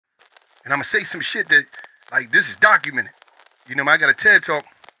And I'm going to say some shit that, like, this is documented. You know, I got a TED Talk.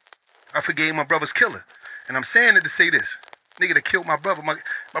 I forgave my brother's killer. And I'm saying it to say this. Nigga that killed my brother. My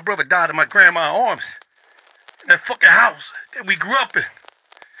brother died in my grandma's arms. In that fucking house that we grew up in.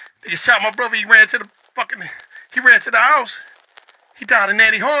 Nigga shot my brother. He ran to the house. He died in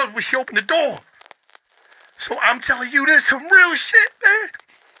Nanny's arms when she opened the door. So I'm telling you this some real shit, man.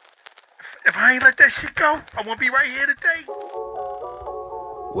 If I ain't let that shit go, I won't be right here today.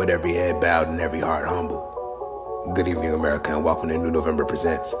 With every head bowed and every heart humble. Good evening, America, and welcome to New November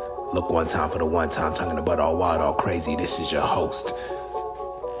Presents. Look one time for the one time, talking about all wild, all crazy. This is your host.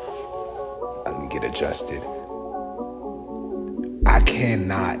 Let me get adjusted. I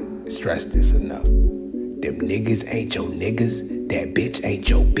cannot stress this enough. Them niggas ain't your niggas. That bitch ain't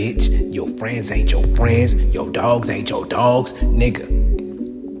your bitch. Your friends ain't your friends. Your dogs ain't your dogs. Nigga.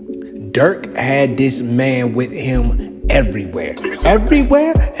 Durk had this man with him everywhere.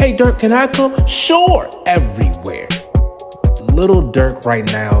 Everywhere? Hey, Durk, can I come? Sure. Everywhere. Lil Durk right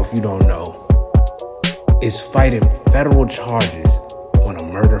now, if you don't know, is fighting federal charges on a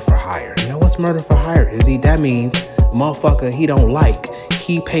murder for hire. You know what's murder for hire, Izzy? That means motherfucker he don't like.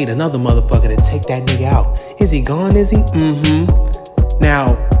 He paid another motherfucker to take that nigga out. Is he gone, Izzy?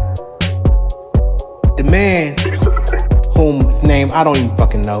 Now, the man whose name I don't even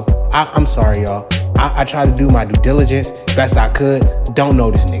fucking know. I'm sorry, y'all. I tried to do my due diligence best I could. Don't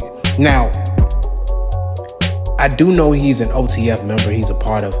know this nigga. Now, I do know he's an OTF member. He's a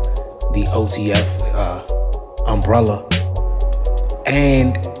part of the OTF umbrella.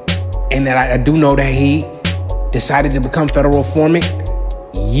 And that I do know that he decided to become federal informant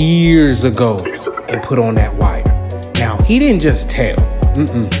years ago and put on that wire. Now, he didn't just tell.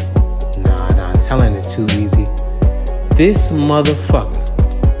 Nah, telling is too easy. This motherfucker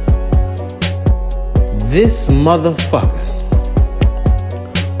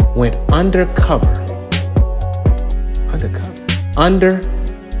went undercover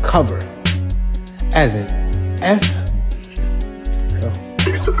as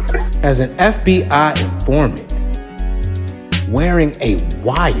an FBI informant wearing a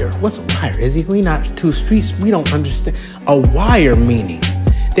wire. What's a wire? Izzy? We not too streets. We don't understand. A wire meaning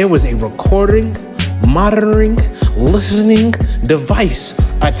there was a recording, monitoring, listening device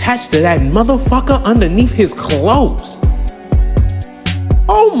attached to that motherfucker underneath his clothes.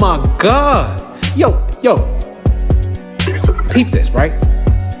 Oh my God. Yo. Peep this, right?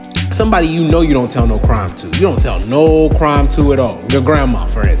 Somebody you know you don't tell no crime to. You don't tell no crime to at all. Your grandma,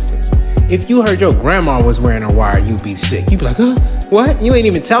 for instance. If you heard your grandma was wearing a wire, you'd be sick. You'd be like, huh? What? You ain't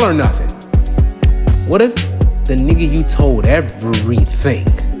even tell her nothing. What if the nigga you told everything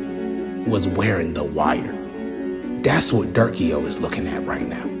was wearing the wire? That's what Durkio is looking at right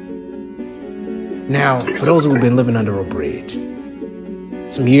now. Now, for those who have been living under a bridge,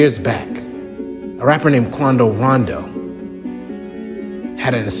 some years back, a rapper named Quando Rondo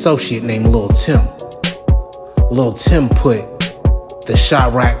had an associate named Lil Tim. Lil Tim put the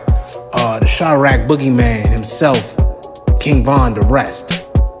Chirac boogeyman himself, King Von, to rest.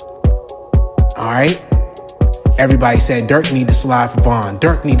 All right? Everybody said Durk need to slide for Von.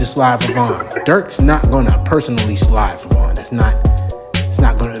 Durk need to slide for Von. Durk's not gonna personally slide for Von. It's not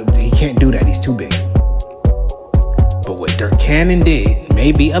gonna, he can't do that. He's too big. But what Durk can and did,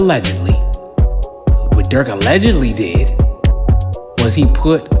 maybe allegedly, what Durk allegedly did was he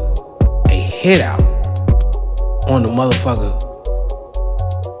put a hit out on the motherfucker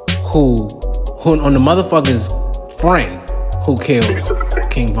on the motherfucker's friend who killed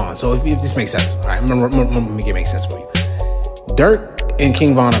King Von. So if this makes sense, all right, let me make it make sense for you. Durk and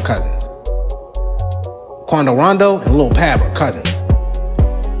King Von are cousins. Quando Rondo and Lil Pab are cousins.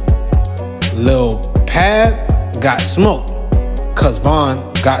 Lil Pab got smoked because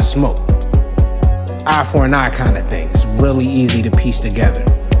Von got smoked. Eye for an eye kind of thing. It's really easy to piece together.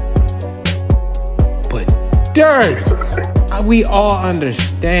 But Durk, we all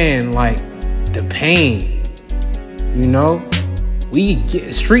understand, like, the pain. You know?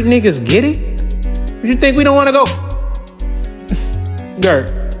 Street niggas get it? What you think we don't want to go?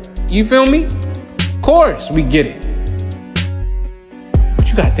 Durk, you feel me? Of course we get it. But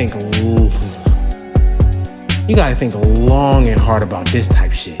you gotta think long and hard about this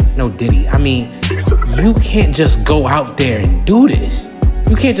type shit. No Diddy. I mean, you can't just go out there and do this.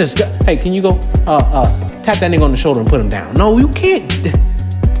 You can't just go, hey, can you go tap that nigga on the shoulder and put him down? No, you can't.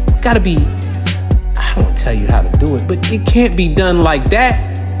 It gotta be, I don't want to tell you how to do it, but it can't be done like that.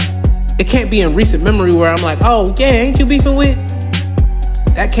 It can't be in recent memory where I'm like, oh yeah, ain't you beefing with?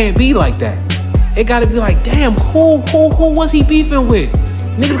 That can't be like that. It gotta be like, damn, who was he beefing with?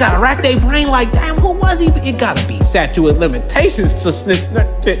 Niggas gotta rack their brain like, damn, who was was he? It gotta be statute of limitations to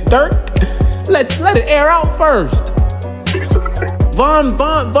Durk. Let it air out first. Von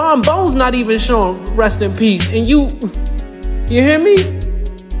Bone's not even showing rest in peace, and you hear me?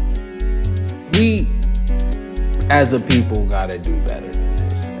 We as a people gotta do better than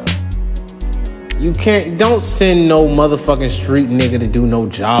this, yo. You don't send no motherfucking street nigga to do no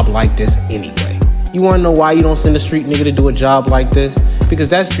job like this anyway. You wanna know why you don't send a street nigga to do a job like this? Because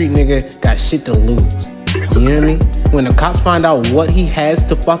that street nigga got shit to lose. You hear me? When the cops find out what he has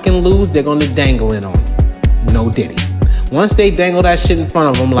to fucking lose, they're gonna dangle it on him. No diddy. Once they dangle that shit in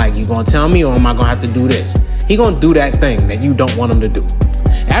front of him, like, you gonna tell me or am I gonna have to do this? He gonna do that thing that you don't want him to do.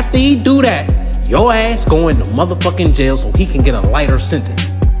 After he do that, your ass going to motherfucking jail so he can get a lighter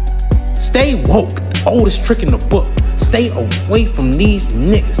sentence. Stay woke. The oldest trick in the book. Stay away from these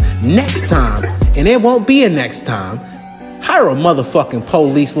niggas. Next time, and it won't be a next time, hire a motherfucking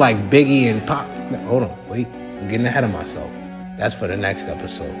police like Biggie and Pop. Hold on, wait. I'm getting ahead of myself. That's for the next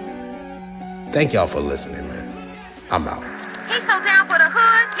episode. Thank y'all for listening, man. I'm out. He's so down for the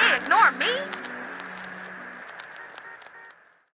hood, he ignore me.